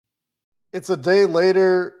It's a day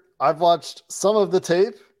later. I've watched some of the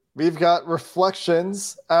tape. We've got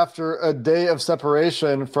reflections after a day of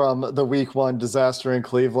separation from the week one disaster in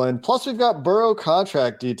Cleveland. Plus, we've got Burrow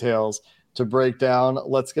contract details to break down.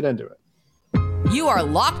 Let's get into it. You are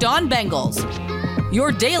Locked On Bengals,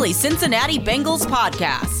 your daily Cincinnati Bengals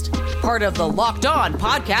podcast, part of the Locked On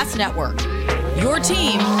Podcast Network, your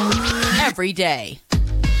team every day.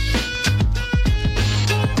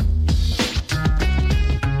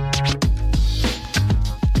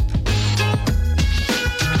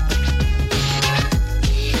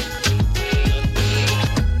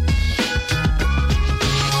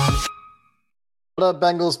 What up,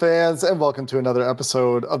 Bengals fans, and welcome to another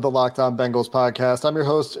episode of the Locked On Bengals podcast. I'm your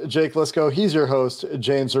host, Jake Lisco. He's your host,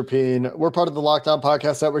 James Rapine. We're part of the Locked On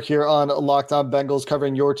Podcast Network here on Locked On Bengals,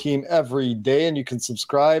 covering your team every day, and you can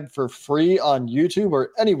subscribe for free on YouTube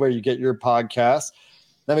or anywhere you get your podcasts.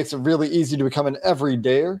 That makes it really easy to become an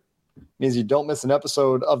everydayer. It means you don't miss an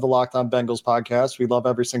episode of the Locked On Bengals podcast. We love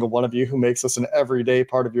every single one of you who makes us an everyday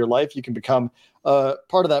part of your life. You can become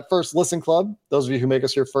part of that first listen club. Those of you who make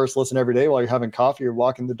us your first listen every day while you're having coffee or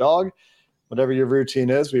walking the dog, whatever your routine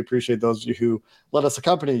is, we appreciate those of you who let us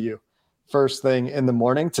accompany you first thing in the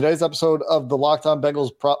morning. Today's episode of the Locked On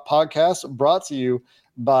Bengals podcast brought to you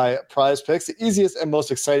by Prize Picks, the easiest and most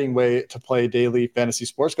exciting way to play daily fantasy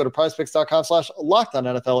sports. Go to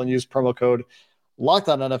prizepicks.com/LockedOnNFL and use promo code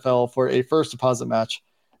LockedOnNFL for a first deposit match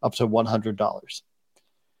up to $100.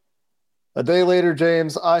 A day later,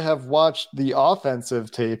 James, I have watched the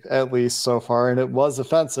offensive tape, at least so far, and it was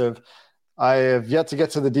offensive. I have yet to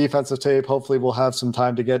get to the defensive tape. Hopefully we'll have some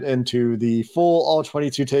time to get into the full all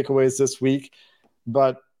 22 takeaways this week.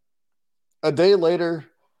 But a day later,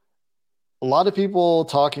 a lot of people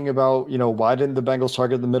talking about, why didn't the Bengals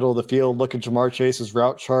target the middle of the field? Look at Jamar Chase's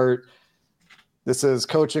route chart. This is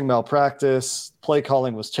coaching malpractice. Play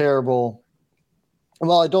calling was terrible. And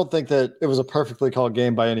while I don't think that it was a perfectly called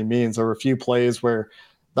game by any means, there were a few plays where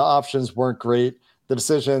the options weren't great. The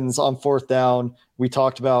decisions on fourth down we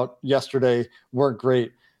talked about yesterday weren't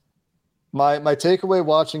great. My takeaway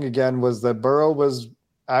watching again was that Burrow was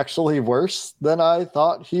actually worse than I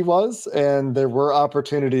thought he was, and there were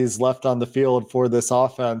opportunities left on the field for this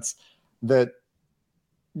offense that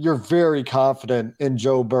you're very confident in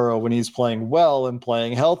Joe Burrow when he's playing well and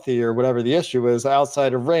playing healthy or whatever the issue is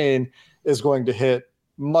outside of rain is going to hit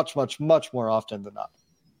much, much, much more often than not.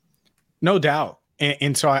 No doubt.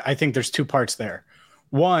 And so I think there's two parts there.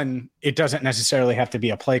 One, it doesn't necessarily have to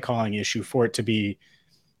be a play calling issue for it to be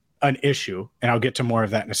an issue. And I'll get to more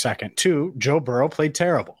of that in a second. Two, Joe Burrow played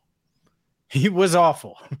terrible. He was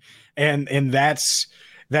awful. And that's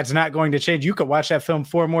not going to change. You could watch that film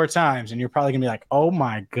 4 more times and you're probably gonna be like, oh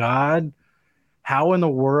my God, how in the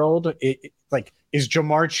world is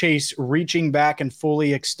Jamar Chase reaching back and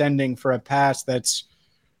fully extending for a pass that's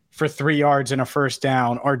for 3 yards and a first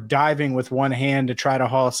down, or diving with one hand to try to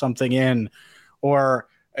haul something in, or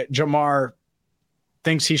Jamar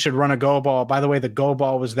thinks he should run a go ball. By the way, the go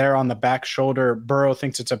ball was there on the back shoulder. Burrow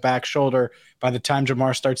thinks it's a back shoulder. By the time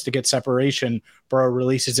Jamar starts to get separation, Burrow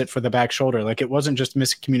releases it for the back shoulder. It wasn't just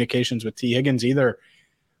miscommunications with T. Higgins either.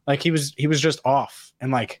 He was just off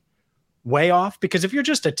and way off, because if you're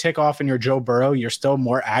just a tick off and you're Joe Burrow, you're still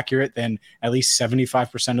more accurate than at least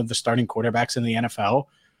 75% of the starting quarterbacks in the NFL.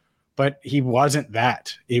 But he wasn't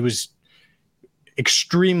that. He was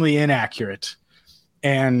extremely inaccurate.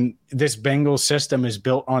 And this Bengals system is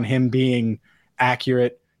built on him being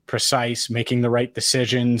accurate, precise, making the right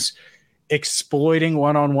decisions, exploiting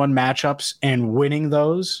one-on-one matchups and winning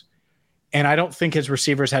those. And I don't think his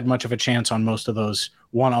receivers had much of a chance on most of those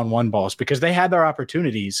one-on-one balls because they had their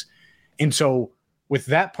opportunities. And so with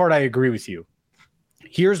that part, I agree with you.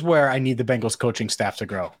 Here's where I need the Bengals coaching staff to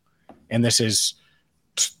grow. And this is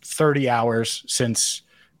 30 hours since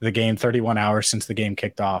the game, 31 hours since the game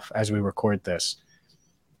kicked off as we record this.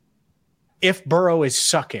 If Burrow is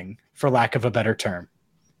sucking, for lack of a better term,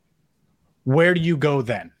 where do you go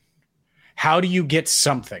then? How do you get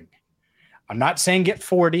something? I'm not saying get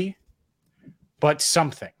 40, but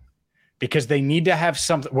something. Because they need to have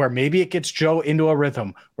something where maybe it gets Joe into a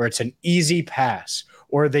rhythm where it's an easy pass,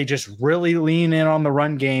 or they just really lean in on the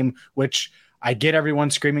run game, which I get everyone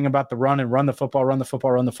screaming about the run and run the football, run the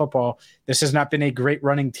football, run the football. This has not been a great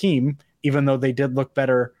running team, even though they did look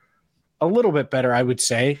better, a little bit better, I would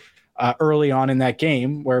say, early on in that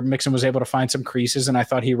game where Mixon was able to find some creases, and I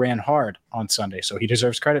thought he ran hard on Sunday, so he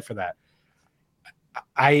deserves credit for that.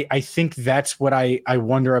 I think that's what I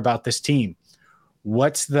wonder about this team.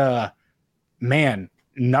 What's the, man,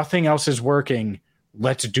 nothing else is working,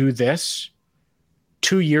 let's do this.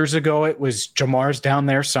 2 years ago, it was Jamar's down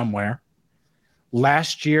there somewhere.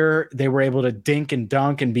 Last year, they were able to dink and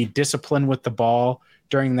dunk and be disciplined with the ball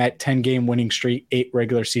during that 10-game winning streak, 8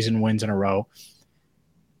 regular season wins in a row.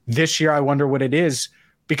 This year, I wonder what it is,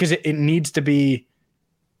 because it needs to be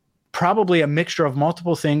probably a mixture of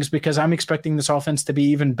multiple things, because I'm expecting this offense to be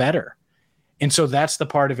even better. And so that's the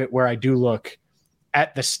part of it where I do look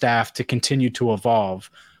at the staff to continue to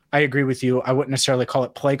evolve. I agree with you. I wouldn't necessarily call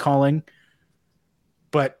it play calling,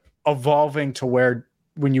 but evolving to where,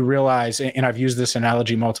 when you realize, and I've used this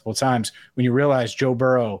analogy multiple times, when you realize Joe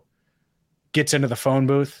Burrow gets into the phone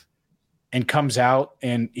booth and comes out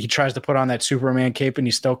and he tries to put on that Superman cape and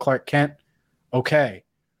he's still Clark Kent. Okay.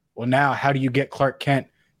 Well, now how do you get Clark Kent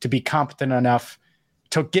to be competent enough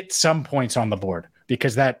to get some points on the board?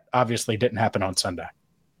 Because that obviously didn't happen on Sunday.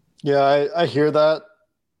 Yeah, I hear that.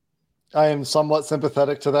 I am somewhat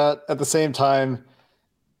sympathetic to that. At the same time,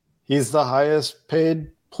 he's the highest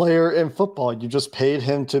paid player in football. You just paid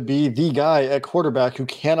him to be the guy at quarterback who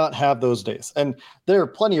cannot have those days. And there are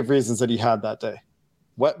plenty of reasons that he had that day.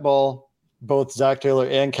 Wet ball, both Zach Taylor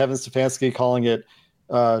and Kevin Stefanski calling it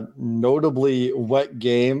a notably wet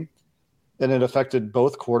game, and it affected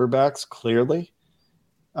both quarterbacks clearly.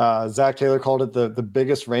 Zach Taylor called it the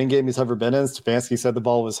biggest rain game he's ever been in. Stefanski said the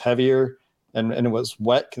ball was heavier and it was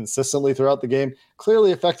wet consistently throughout the game.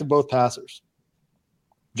 Clearly affected both passers.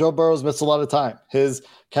 Joe Burrow's missed a lot of time. His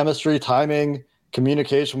chemistry, timing,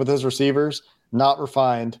 communication with his receivers, not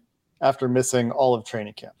refined after missing all of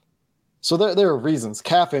training camp. So there are reasons.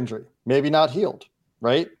 Calf injury, maybe not healed,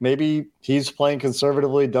 right? Maybe he's playing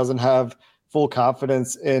conservatively, doesn't have full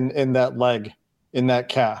confidence in that leg, in that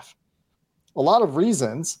calf. A lot of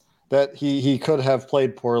reasons that he could have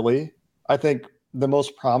played poorly. I think the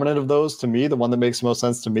most prominent of those, to me, the one that makes the most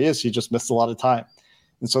sense to me, is he just missed a lot of time.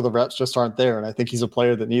 And so the reps just aren't there. And I think he's a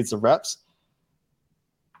player that needs the reps.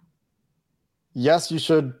 Yes, you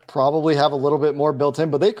should probably have a little bit more built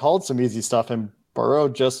in, but they called some easy stuff and Burrow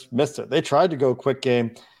just missed it. They tried to go quick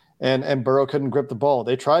game and Burrow couldn't grip the ball.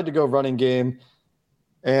 They tried to go running game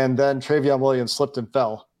and then Travion Williams slipped and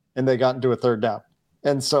fell and they got into a third down.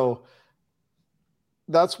 And so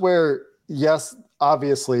that's where, yes,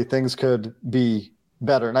 obviously things could be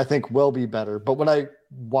better and I think will be better. But when I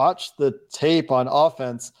watch the tape on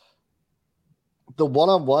offense, the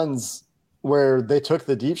one-on-ones where they took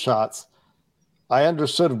the deep shots, I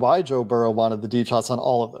understood why Joe Burrow wanted the deep shots on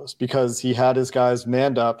all of those, because he had his guys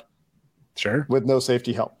manned up, sure, with no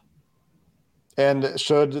safety help. And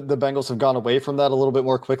should the Bengals have gone away from that a little bit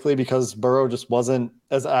more quickly because Burrow just wasn't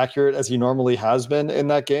as accurate as he normally has been in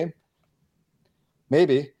that game?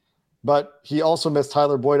 Maybe. But he also missed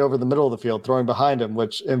Tyler Boyd over the middle of the field, throwing behind him,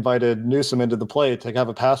 which invited Newsome into the play to have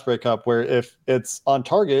a pass breakup where if it's on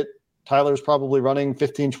target, Tyler's probably running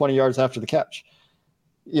 15, 20 yards after the catch.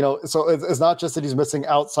 You know, so it's not just that he's missing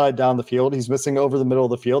outside down the field. He's missing over the middle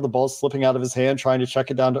of the field. The ball's slipping out of his hand, trying to check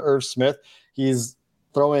it down to Irv Smith. He's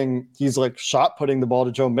like shot putting the ball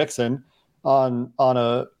to Joe Mixon on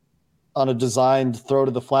a designed throw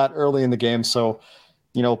to the flat early in the game. So,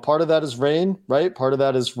 you know, part of that is rain, right? Part of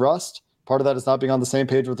that is rust. Part of that is not being on the same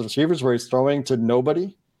page with the receivers where he's throwing to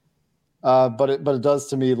nobody. But it does,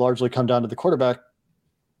 to me, largely come down to the quarterback.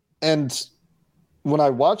 And when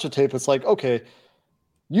I watch a tape, it's like, okay,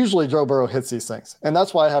 usually Joe Burrow hits these things. And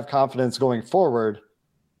that's why I have confidence going forward.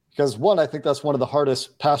 Because one, I think that's one of the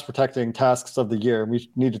hardest pass protecting tasks of the year. We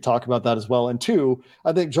need to talk about that as well. And two,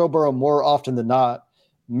 I think Joe Burrow more often than not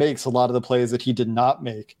makes a lot of the plays that he did not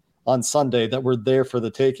make on Sunday that were there for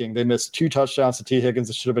the taking. They missed 2 touchdowns to T. Higgins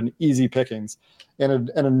that should have been easy pickings,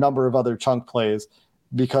 and a number of other chunk plays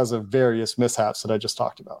because of various mishaps that I just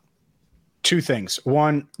talked about. 2 things.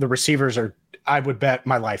 One, the receivers are, I would bet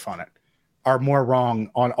my life on it, are more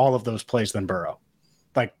wrong on all of those plays than Burrow.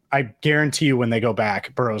 Like, I guarantee you when they go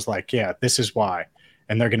back, Burrow's like, yeah, this is why.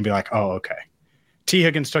 And they're going to be like, oh, okay. T.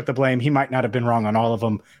 Higgins took the blame. He might not have been wrong on all of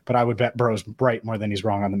them, but I would bet Burrow's right more than he's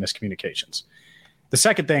wrong on the miscommunications. The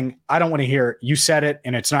second thing, I don't want to hear, you said it,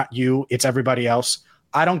 and it's not you, it's everybody else.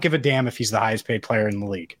 I don't give a damn if he's the highest paid player in the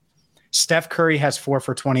league. Steph Curry has 4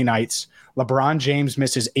 for 20 nights. LeBron James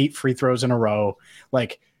misses 8 free throws in a row.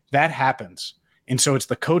 Like, that happens. And so it's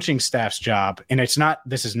the coaching staff's job. And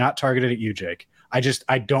this is not targeted at you, Jake.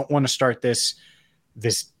 I don't want to start this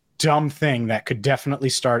dumb thing that could definitely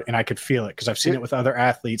start, and I could feel it because I've seen it with other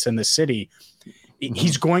athletes in the city.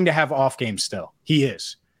 He's going to have off games still. He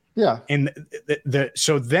is. Yeah. And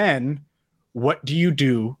so then what do you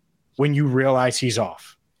do when you realize he's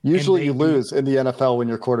off? Usually you lose in the NFL when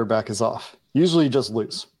your quarterback is off. Usually you just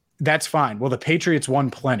lose. That's fine. Well, the Patriots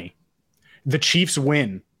won plenty. The Chiefs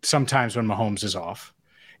win sometimes when Mahomes is off.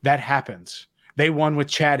 That happens. They won with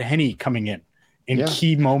Chad Henne coming in in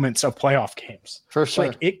key moments of playoff games. For sure.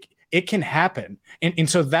 Like it can happen. And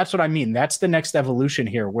so that's what I mean. That's the next evolution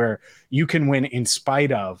here, where you can win in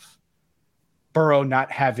spite of Burrow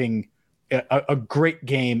not having a great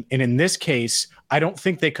game. And in this case, I don't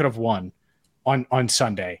think they could have won on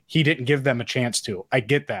Sunday. He didn't give them a chance to. I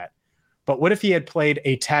get that. But what if he had played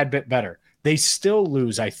a tad bit better? They still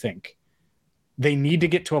lose, I think. They need to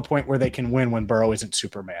get to a point where they can win when Burrow isn't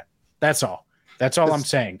Superman. That's all. That's all I'm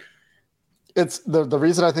saying. It's the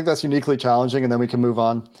reason I think that's uniquely challenging, and then we can move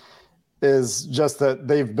on, is just that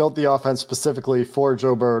they've built the offense specifically for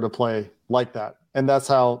Joe Burrow to play like that. And that's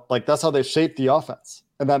how they've shaped the offense.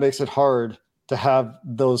 And that makes it hard to have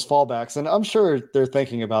those fallbacks. And I'm sure they're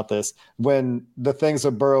thinking about this when the things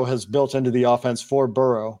that Burrow has built into the offense for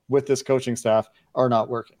Burrow with this coaching staff are not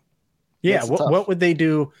working. Yeah. What would they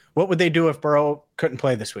do? What would they do if Burrow couldn't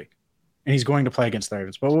play this week and he's going to play against the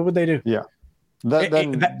Ravens? But what would they do? Yeah.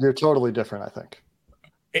 Then you're totally different, I think.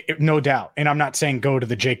 No doubt. And I'm not saying go to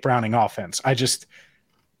the Jake Browning offense.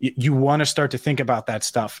 You want to start to think about that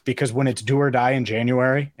stuff, because when it's do or die in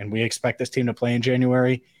January and we expect this team to play in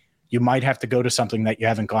January, you might have to go to something that you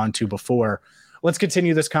haven't gone to before. Let's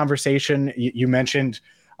continue this conversation. You mentioned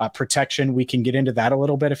protection. We can get into that a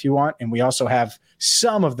little bit if you want. And we also have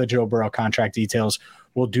some of the Joe Burrow contract details.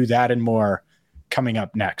 We'll do that and more coming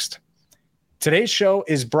up next. Today's show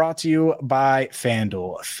is brought to you by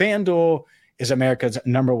FanDuel. FanDuel is America's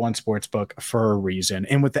 #1 sports book for a reason.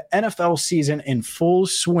 And with the NFL season in full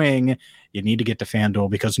swing, you need to get to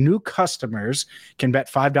FanDuel, because new customers can bet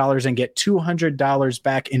 $5 and get $200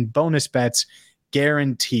 back in bonus bets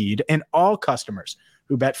guaranteed. And all customers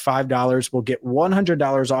who bet $5 will get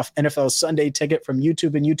 $100 off NFL Sunday Ticket from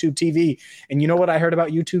YouTube and YouTube TV. And you know what I heard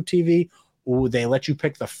about YouTube TV? Ooh, they let you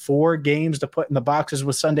pick the 4 games to put in the boxes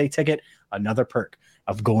with Sunday Ticket. Another perk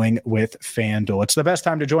of going with FanDuel. It's the best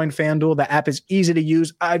time to join FanDuel. The app is easy to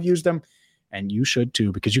use. I've used them, and you should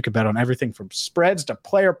too, because you can bet on everything from spreads to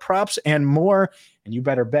player props and more. And you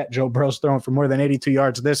better bet Joe Burrow's throwing for more than 82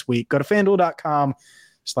 yards this week. Go to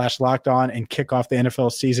FanDuel.com/lockedon and kick off the NFL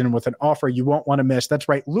season with an offer you won't want to miss. That's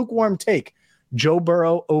right. Lukewarm take. Joe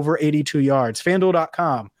Burrow over 82 yards.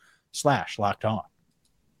 FanDuel.com/lockedon.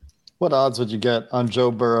 What odds would you get on Joe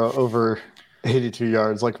Burrow over 82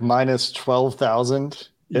 yards? Like minus 12,000,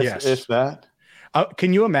 if that.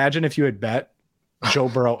 Can you imagine if you had bet Joe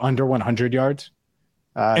Burrow under 100 yards?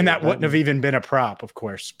 And that wouldn't have even been a prop, of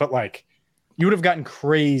course. But like, you would have gotten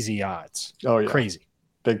crazy odds. Oh yeah, crazy,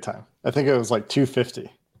 big time. I think it was like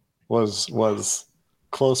 250 was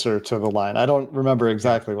closer to the line. I don't remember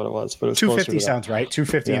exactly what it was, but it was 250 sounds right.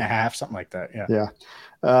 250 and a half, something like that. Yeah.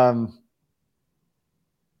 Yeah.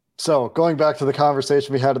 So going back to the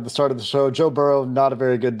conversation we had at the start of the show, Joe Burrow, not a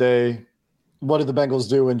very good day. What do the Bengals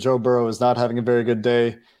do when Joe Burrow is not having a very good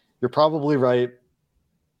day? You're probably right.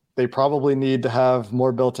 They probably need to have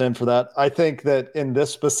more built in for that. I think that in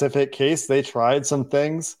this specific case, they tried some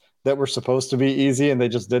things that were supposed to be easy and they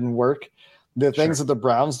just didn't work. The things that the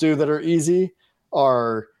Browns do that are easy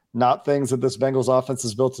are not things that this Bengals offense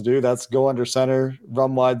is built to do. That's go under center,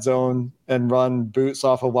 run wide zone, and run boots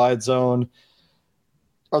off a wide zone.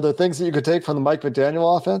 Are there things that you could take from the Mike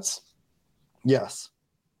McDaniel offense? Yes,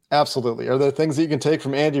 absolutely. Are there things that you can take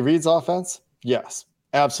from Andy Reid's offense? Yes,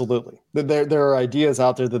 absolutely. There are ideas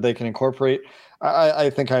out there that they can incorporate. I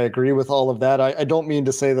think I agree with all of that. I don't mean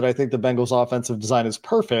to say that I think the Bengals offensive design is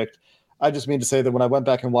perfect. I just mean to say that when I went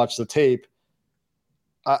back and watched the tape,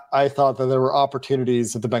 I thought that there were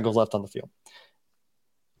opportunities that the Bengals left on the field.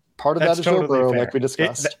 Part of that is Joe Burrow, like we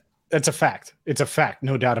discussed. That's a fact. It's a fact,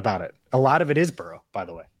 no doubt about it. A lot of it is Burrow, by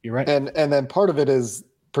the way. You're right. And then part of it is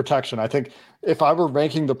protection. I think if I were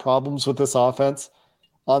ranking the problems with this offense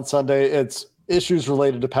on Sunday, it's issues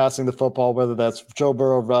related to passing the football, whether that's Joe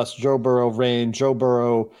Burrow rust, Joe Burrow rain, Joe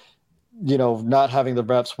Burrow, not having the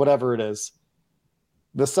reps, whatever it is.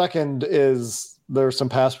 The second is there's some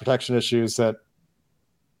pass protection issues that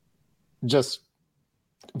just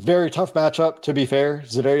very tough matchup, to be fair.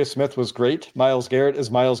 Zadarius Smith was great. Myles Garrett is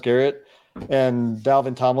Myles Garrett. And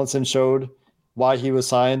Dalvin Tomlinson showed why he was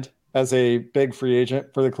signed as a big free agent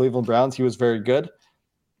for the Cleveland Browns. He was very good.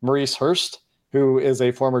 Maurice Hurst, who is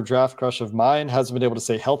a former draft crush of mine, hasn't been able to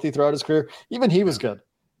stay healthy throughout his career. Even he was good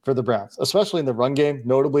for the Browns, especially in the run game,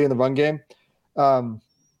 notably in the run game.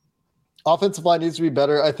 Offensive line needs to be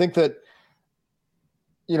better. I think that,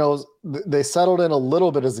 they settled in a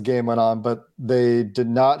little bit as the game went on, but they did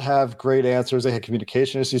not have great answers. They had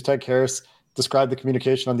communication issues. Ted Karras described the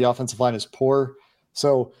communication on the offensive line as poor.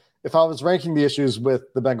 So if I was ranking the issues with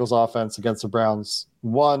the Bengals offense against the Browns,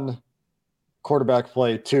 1, quarterback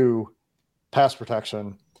play, 2, pass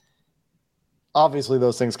protection, obviously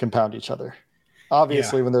those things compound each other.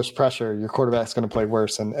 Obviously, when there's pressure, your quarterback's going to play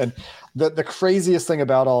worse. And the craziest thing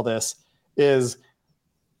about all this is,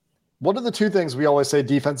 what are the two things we always say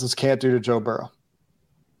defenses can't do to Joe Burrow?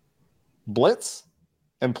 Blitz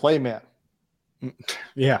and play man.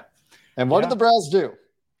 Yeah. And what did the Browns do?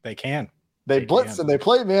 They can. They blitzed and they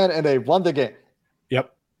played man and they won the game.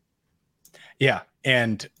 Yep. Yeah.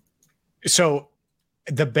 And so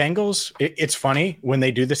the Bengals, it's funny when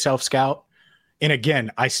they do the self-scout. And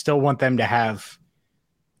again, I still want them to have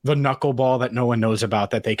the knuckleball that no one knows about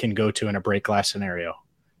that they can go to in a break glass scenario.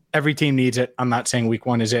 Every team needs it. I'm not saying week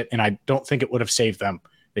 1 is it, and I don't think it would have saved them.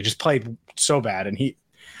 They just played so bad, and he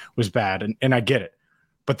was bad, and I get it.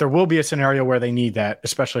 But there will be a scenario where they need that,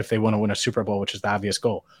 especially if they want to win a Super Bowl, which is the obvious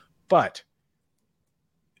goal. But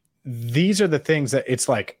these are the things that it's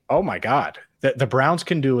like, oh my God, the Browns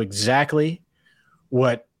can do exactly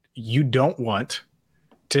what you don't want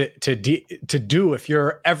to do if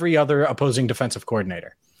you're every other opposing defensive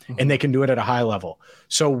coordinator. And they can do it at a high level.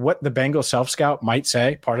 So what the Bengals self-scout might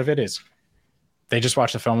say, part of it is they just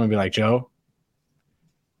watch the film and be like, Joe,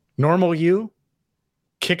 normal you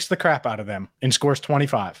kicks the crap out of them and scores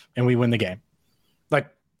 25 and we win the game. Like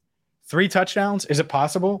 3 touchdowns, is it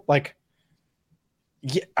possible? Like,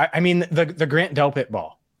 yeah, I mean, the Grant Delpit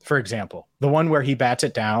ball, for example, the one where he bats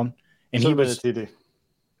it down and he was TD.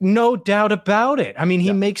 No doubt about it. I mean,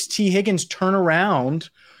 he makes T. Higgins turn around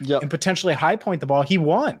and potentially high point the ball. He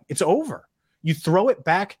won. It's over. You throw it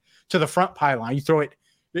back to the front pylon. You throw it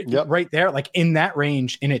right there, like in that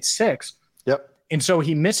range, and it's 6. Yep. And so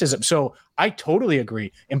he misses it. So I totally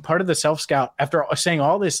agree. And part of the self-scout, after saying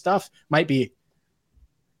all this stuff, might be,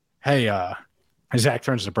 hey, Zach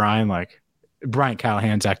turns to Brian, like, Brian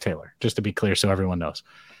Callahan, Zach Taylor, just to be clear so everyone knows.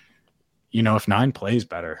 You know, if 9 plays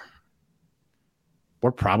better,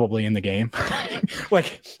 we're probably in the game.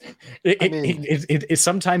 Like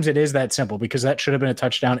sometimes it is that simple, because that should have been a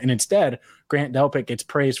touchdown. And instead Grant Delpit gets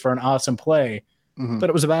praised for an awesome play, but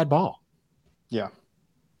it was a bad ball. Yeah.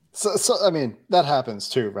 So, I mean, that happens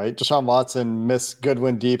too, right? Deshaun Watson missed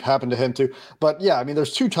Goodwin deep, happened to him too. But yeah, I mean,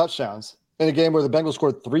 there's 2 touchdowns in a game where the Bengals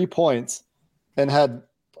scored 3 points and had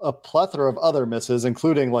a plethora of other misses,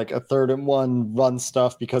 including like a 3rd and 1 run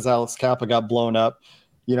stuff because Alex Kappa got blown up,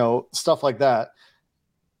 you know, stuff like that.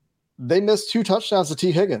 They missed 2 touchdowns to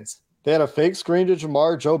T. Higgins. They had a fake screen to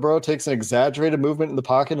Jamar. Joe Burrow takes an exaggerated movement in the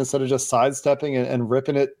pocket instead of just sidestepping and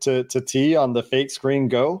ripping it to T on the fake screen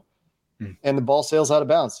go. And the ball sails out of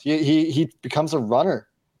bounds. He becomes a runner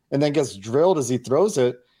and then gets drilled as he throws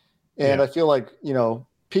it. And I feel like, you know,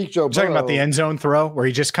 peak Joe Burrow. Talking about the end zone throw where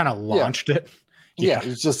he just kind of launched it. Yeah,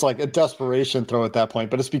 it's just like a desperation throw at that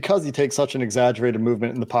point. But it's because he takes such an exaggerated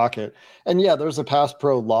movement in the pocket. And yeah, there's a pass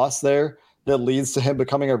pro loss there that leads to him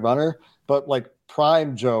becoming a runner. But like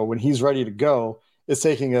prime Joe, when he's ready to go, is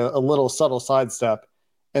taking a little subtle sidestep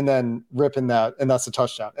and then ripping that, and that's a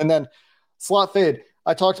touchdown. And then slot fade.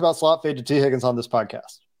 I talked about slot fade to T. Higgins on this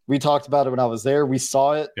podcast. We talked about it when I was there. We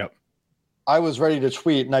saw it. Yep. I was ready to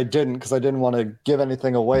tweet, and I didn't because I didn't want to give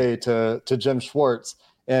anything away to Jim Schwartz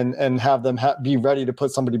and have them be ready to put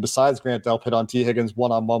somebody besides Grant Delpit on T. Higgins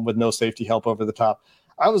one-on-one with no safety help over the top.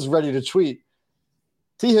 I was ready to tweet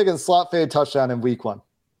T. Higgins slot fade touchdown in week 1.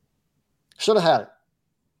 Should have had it.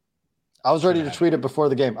 I was ready to tweet it before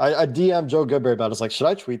the game. I DM'd Joe Goodberry about it. I was like, should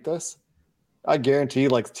I tweet this? I guarantee,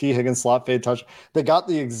 like, T. Higgins slot fade touch. They got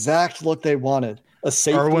the exact look they wanted. A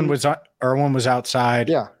safety. Irwin was outside.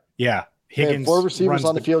 Yeah. Yeah. Higgins 4 receivers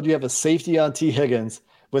on the field. You have a safety on T. Higgins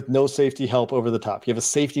with no safety help over the top. You have a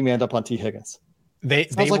safety manned up on T. Higgins.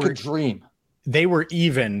 Sounds like a dream. They were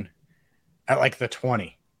even at like the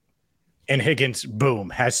 20. And Higgins,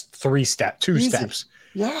 boom, has 2 steps.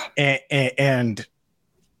 Yeah. And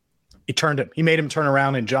he turned him. He made him turn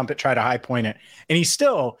around and jump it, try to high point it. And he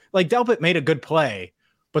still, like, Delpit made a good play,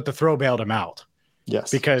 but the throw bailed him out.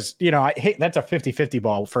 Yes. Because, you know, that's a 50-50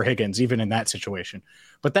 ball for Higgins, even in that situation.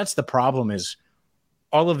 But that's the problem, is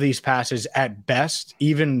all of these passes at best,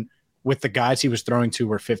 even with the guys he was throwing to,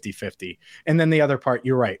 were 50-50. And then the other part,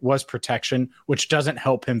 you're right, was protection, which doesn't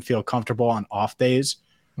help him feel comfortable on off days.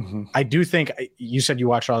 I do think, you said you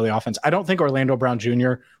watched all the offense. I don't think Orlando Brown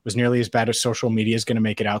Jr. was nearly as bad as social media is going to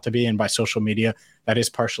make it out to be. And by social media, that is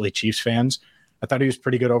partially Chiefs fans. I thought he was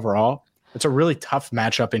pretty good overall. It's a really tough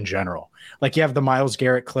matchup in general. Like, you have the Myles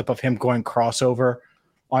Garrett clip of him going crossover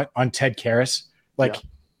on Ted Karras. Like,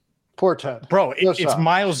 poor Ted. Bro, it's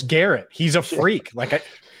Myles Garrett. He's a freak. Like,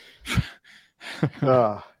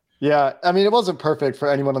 yeah, I mean, it wasn't perfect for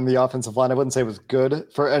anyone on the offensive line. I wouldn't say it was good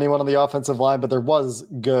for anyone on the offensive line, but there was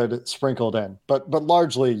good sprinkled in. But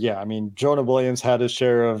largely, yeah, I mean, Jonah Williams had his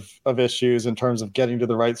share of issues in terms of getting to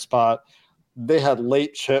the right spot. They had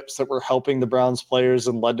late chips that were helping the Browns players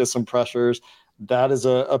and led to some pressures. That is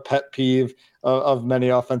a pet peeve of many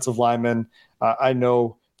offensive linemen. I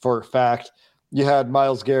know for a fact. You had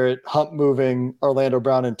Myles Garrett hump moving Orlando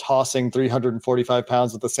Brown and tossing 345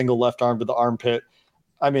 pounds with a single left arm to the armpit.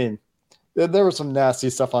 I mean, there was some nasty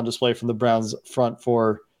stuff on display from the Browns front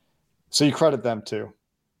four, so you credit them too.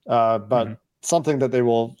 But something that they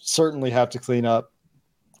will certainly have to clean up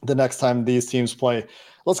the next time these teams play.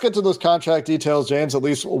 Let's get to those contract details, James, at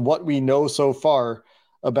least what we know so far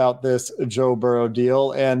about this Joe Burrow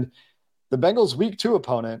deal. And the Bengals' week 2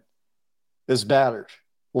 opponent is battered.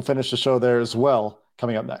 We'll finish the show there as well,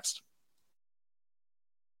 coming up next.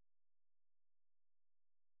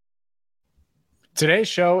 Today's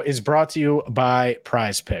show is brought to you by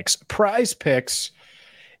Prize Picks. Prize Picks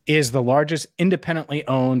is the largest independently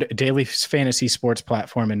owned daily fantasy sports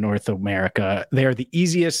platform in North America. They are the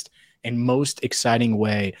easiest and most exciting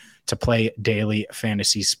way to play daily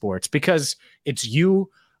fantasy sports because it's you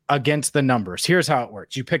against the numbers. Here's how it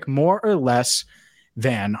works. You pick more or less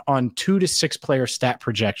than on 2 to 6 player stat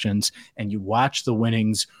projections, and you watch the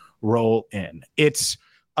winnings roll in. It's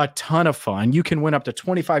a ton of fun. You can win up to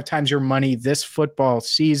 25 times your money this football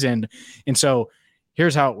season. And so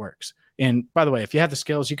here's how it works. And by the way, if you have the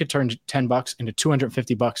skills, you could turn $10 into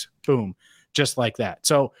 $250. Boom. Just like that.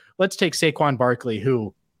 So let's take Saquon Barkley,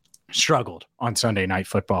 who struggled on Sunday Night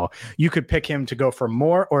Football. You could pick him to go for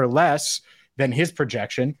more or less than his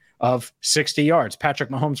projection of 60 yards. Patrick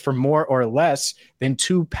Mahomes for more or less than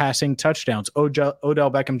 2 passing touchdowns. Odell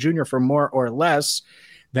Beckham Jr. for more or less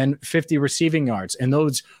than 50 receiving yards. And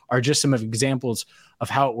those are just some of examples of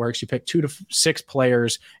how it works. You pick 2 to 6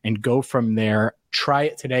 players and go from there. Try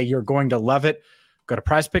it today. You're going to love it. Go to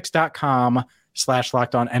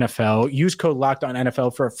prizepicks.com/LockedOnNFL. Use code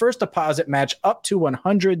LockedOnNFL for a first deposit match up to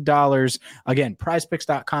 $100. Again,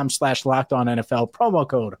 prizepicks.com/LockedOnNFL. Promo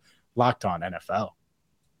code LockedOnNFL.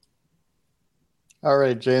 All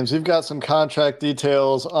right, James, you've got some contract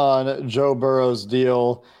details on Joe Burrow's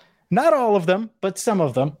deal. Not all of them, but some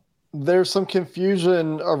of them. There's some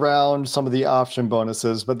confusion around some of the option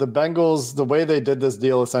bonuses, but the Bengals, the way they did this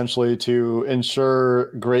deal essentially to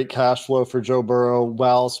ensure great cash flow for Joe Burrow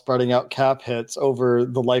while spreading out cap hits over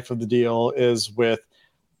the life of the deal is with,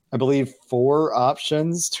 I believe, 4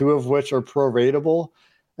 options, 2 of which are proratable.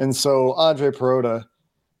 And so Andre Perota,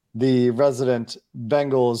 the resident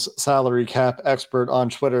Bengals salary cap expert on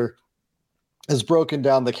Twitter, has broken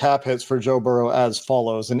down the cap hits for Joe Burrow as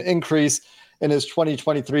follows. An increase in his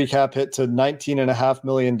 2023 cap hit to $19.5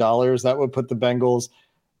 million. That would put the Bengals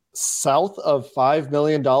south of $5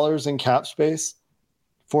 million in cap space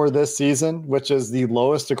for this season, which is the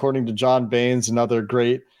lowest, according to John Baines, another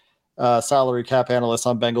great salary cap analyst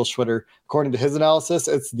on Bengals Twitter. According to his analysis,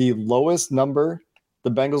 it's the lowest number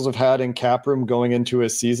the Bengals have had in cap room going into a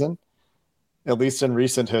season, at least in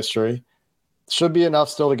recent history. Should be enough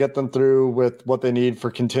still to get them through with what they need for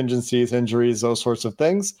contingencies, injuries, those sorts of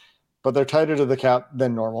things, but they're tighter to the cap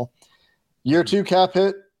than normal. Year 2 cap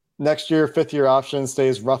hit, next year, 5th-year option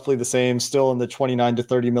stays roughly the same, still in the $29 to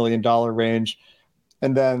 $30 million range.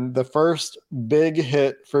 And then the first big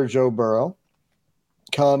hit for Joe Burrow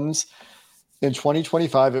comes in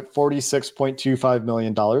 2025 at $46.25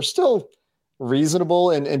 million. Still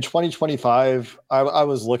reasonable. In 2025, I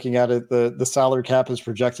was looking at it, the salary cap is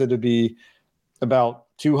projected to be about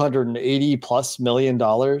 $280+ million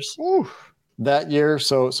that year.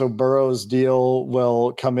 So Burrow's deal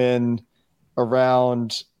will come in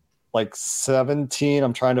around like 17.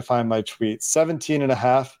 I'm trying to find my tweet.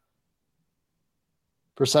 17.5%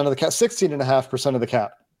 of the cap, 16.5% of the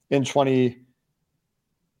cap in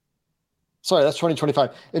that's 2025.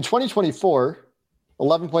 In 2024,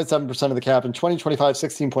 11.7% of the cap. In 2025,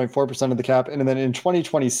 16.4% of the cap. And then in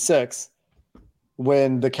 2026,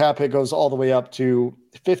 when the cap hit goes all the way up to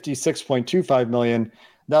 $56.25 million,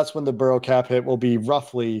 that's when the Burrow cap hit will be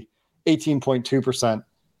roughly 18.2%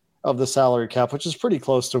 of the salary cap, which is pretty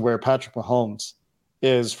close to where Patrick Mahomes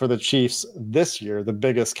is for the Chiefs this year, the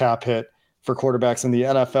biggest cap hit for quarterbacks in the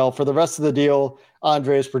NFL. For the rest of the deal,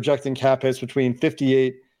 Andre is projecting cap hits between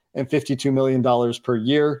 $58 and $52 million per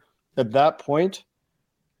year. At that point,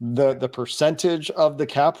 the percentage of the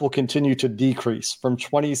cap will continue to decrease from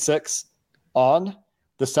 26 on.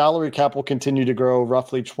 The salary cap will continue to grow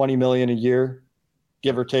roughly $20 million a year,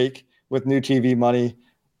 give or take, with new TV money,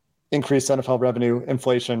 increased NFL revenue,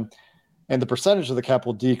 inflation, and the percentage of the cap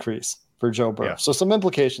will decrease for Joe Burrow. Yeah. So some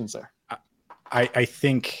implications there. I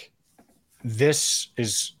think this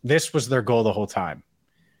was their goal the whole time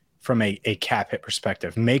from a cap hit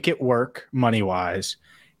perspective. Make it work money-wise,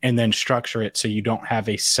 and then structure it so you don't have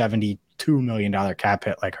a $72 million cap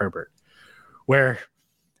hit like Herbert, where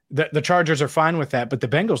the Chargers are fine with that, but the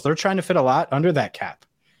Bengals, they're trying to fit a lot under that cap.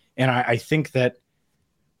 And I think that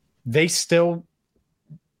they still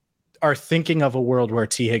are thinking of a world where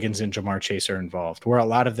T. Higgins and Jamar Chase are involved, where a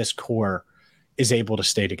lot of this core is able to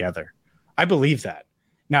stay together. I believe that.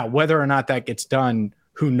 Now, whether or not that gets done,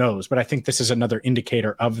 who knows? But I think this is another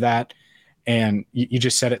indicator of that. And you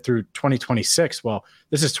just said it through 2026. Well,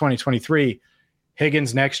 this is 2023.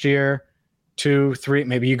 Higgins next year, 2, 3,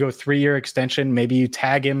 maybe you go 3-year extension. Maybe you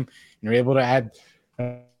tag him and you're able to add,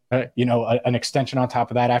 an extension on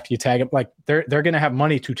top of that after you tag him. Like they're going to have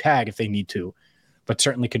money to tag if they need to, but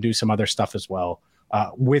certainly could do some other stuff as well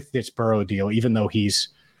with this Burrow deal, even though he's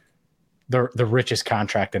the richest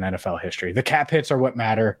contract in NFL history. The cap hits are what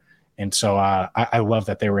matter. And so I love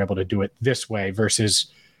that they were able to do it this way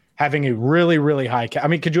versus having a really, really high cap. I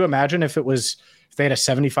mean, could you imagine if they had a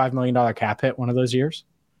 $75 million cap hit one of those years?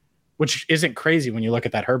 Which isn't crazy when you look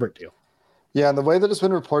at that Herbert deal. Yeah, and the way that it's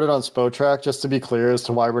been reported on Spotrac, just to be clear as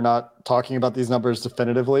to why we're not talking about these numbers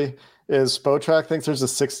definitively, is Spotrac thinks there's a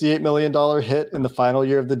 $68 million hit in the final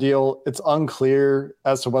year of the deal. It's unclear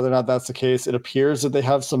as to whether or not that's the case. It appears that they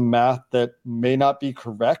have some math that may not be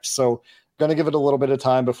correct. So going to give it a little bit of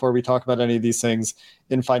time before we talk about any of these things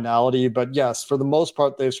in finality. But yes, for the most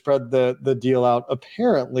part, they've spread the deal out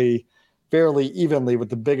apparently fairly evenly, with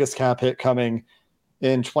the biggest cap hit coming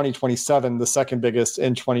in 2027, the second biggest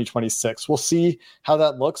in 2026. We'll see how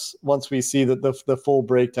that looks once we see the full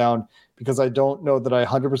breakdown, because I don't know that I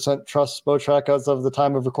 100% trust Spotrac as of the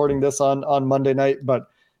time of recording this on Monday night, but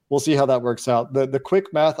we'll see how that works out. The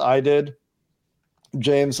quick math I did,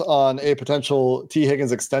 James, on a potential T.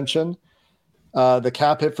 Higgins extension, the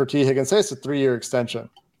cap hit for T. Higgins, say it's a 3-year extension,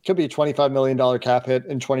 could be a $25 million cap hit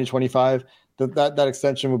in 2025. That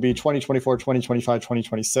extension would be 2024, 2025,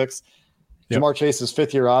 2026. Yep. Jamar Chase's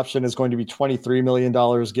 5th-year option is going to be $23 million,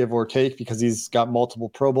 give or take, because he's got multiple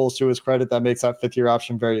Pro Bowls to his credit. That makes that 5th-year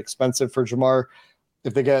option very expensive for Jamar.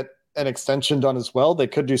 If they get an extension done as well, they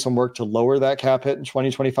could do some work to lower that cap hit in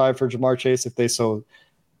 2025 for Jamar Chase if they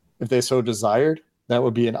so desired. That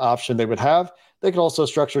would be an option they would have. They could also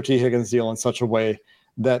structure T. Higgins' deal in such a way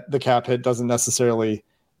that the cap hit doesn't necessarily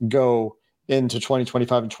go into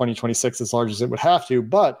 2025 and 2026 as large as it would have to.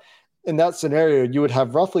 But in that scenario, you would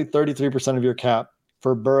have roughly 33% of your cap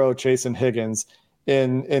for Burrow, Chase, and Higgins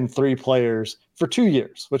in 3 players for 2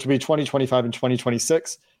 years, which would be 2025 and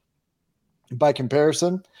 2026. By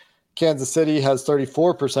comparison, Kansas City has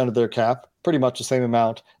 34% of their cap, pretty much the same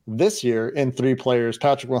amount this year, in 3 players: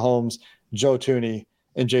 Patrick Mahomes, Joe Tooney,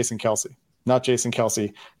 and Jason Kelce. Not Jason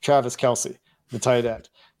Kelce, Travis Kelce, the tight end,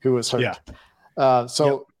 who was hurt. Yeah.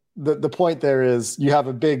 The point there is you have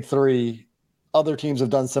a big 3. Other teams have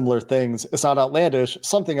done similar things. It's not outlandish.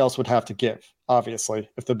 Something else would have to give, obviously,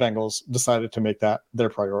 if the Bengals decided to make that their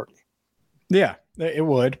priority. Yeah, it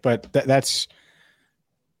would, but that's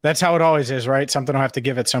how it always is, right? Something will have to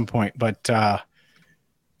give at some point. But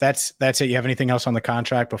that's it. You have anything else on the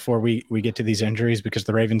contract before we get to these injuries? Because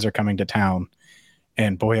the Ravens are coming to town,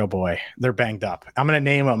 and boy, oh boy, they're banged up. I'm going to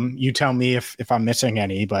name them. You tell me if I'm missing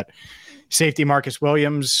any. But safety Marcus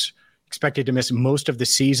Williams, expected to miss most of the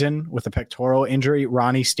season with a pectoral injury.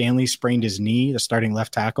 Ronnie Stanley sprained his knee. The starting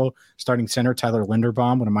left tackle, starting center Tyler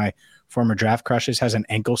Linderbaum, one of my former draft crushes, has an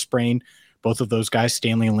ankle sprain. Both of those guys,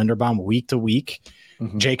 Stanley and Linderbaum, week to week.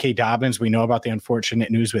 Mm-hmm. J.K. Dobbins, we know about the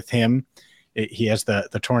unfortunate news with him. He has the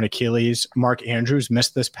torn Achilles. Mark Andrews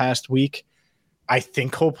missed this past week. I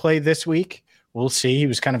think he'll play this week. We'll see. He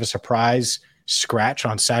was kind of a surprise scratch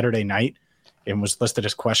on Saturday night and was listed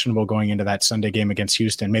as questionable going into that Sunday game against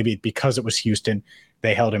Houston. Maybe because it was Houston,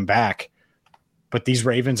 they held him back. But these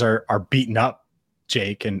Ravens are beaten up,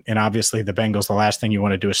 Jake, and obviously the Bengals, the last thing you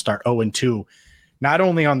want to do is start 0-2, not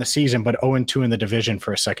only on the season, but 0-2 in the division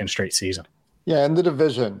for a second straight season. Yeah, and the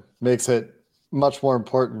division makes it much more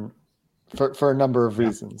important for a number of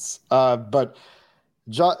reasons. But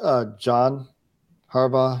John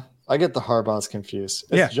Harbaugh, I get the Harbaughs confused.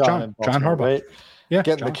 It's John Harbaugh, right? Yeah,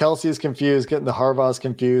 getting the Kelce's confused, getting the Harbaughs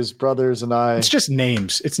confused, brothers and I. It's just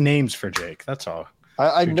names. It's names for Jake. That's all.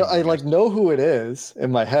 I know. I know who it is in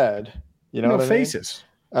my head. You know, faces.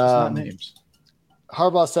 It's not names.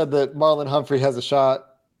 Harbaugh said that Marlon Humphrey has a shot.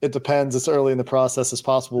 It depends. It's early in the process as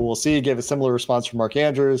possible. We'll see. He gave a similar response from Mark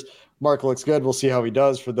Andrews. Mark looks good. We'll see how he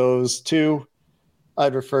does for those 2.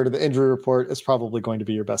 I'd refer to the injury report. It's probably going to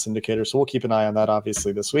be your best indicator. So we'll keep an eye on that,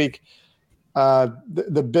 obviously, this week.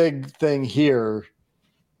 The big thing here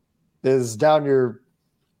is down your,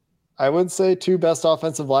 I would say, 2 best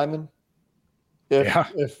offensive linemen.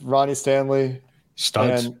 If Ronnie Stanley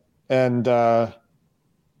studs and Tyler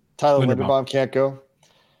Linderbaum can't go.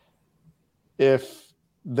 If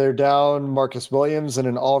They're down Marcus Williams in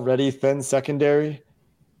an already thin secondary.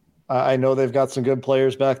 I know they've got some good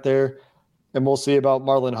players back there, and we'll see about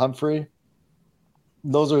Marlon Humphrey.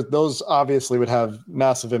 Those obviously would have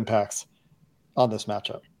massive impacts on this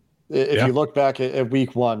matchup. If you look back at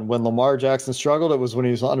week 1, when Lamar Jackson struggled, it was when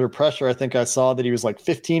he was under pressure. I think I saw that he was like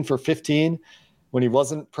 15 for 15 when he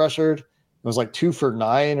wasn't pressured. It was like 2 for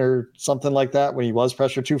 9 or something like that when he was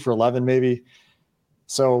pressured, 2 for 11 maybe.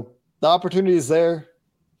 So the opportunity is there.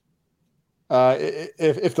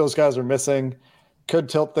 If those guys are missing, could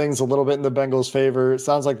tilt things a little bit in the Bengals' favor. It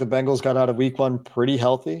sounds like the Bengals got out of week 1 pretty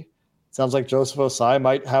healthy. Sounds like Joseph Osai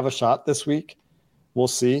might have a shot this week. We'll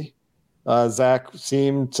see. Zach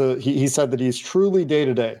seemed to, he said that he's truly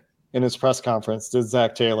day-to-day in his press conference, did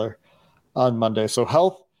Zach Taylor on Monday. So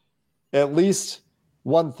health, at least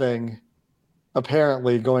one thing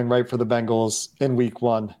apparently going right for the Bengals in week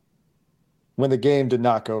 1 when the game did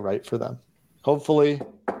not go right for them. Hopefully,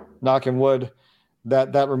 knock on wood,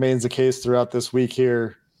 that remains the case throughout this week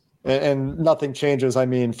here. And nothing changes,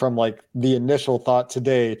 from like the initial thought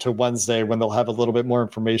today to Wednesday when they'll have a little bit more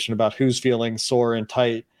information about who's feeling sore and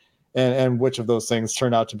tight and which of those things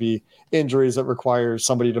turn out to be injuries that require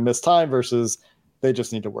somebody to miss time versus they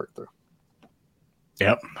just need to work through.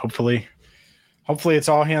 Yep. Hopefully it's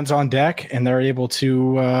all hands on deck and they're able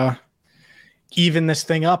to even this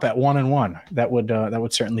thing up at 1-1. That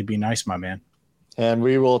would certainly be nice, my man. And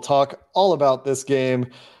we will talk all about this game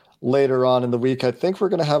later on in the week. I think we're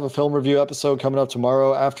going to have a film review episode coming up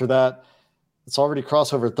tomorrow. After that, it's already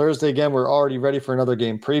crossover Thursday again. We're already ready for another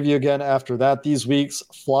game preview again. After that, these weeks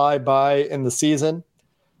fly by in the season.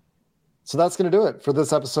 So that's going to do it for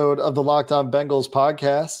this episode of the Locked On Bengals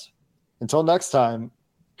podcast. Until next time,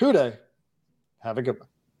 Hoo Day. Have a good one.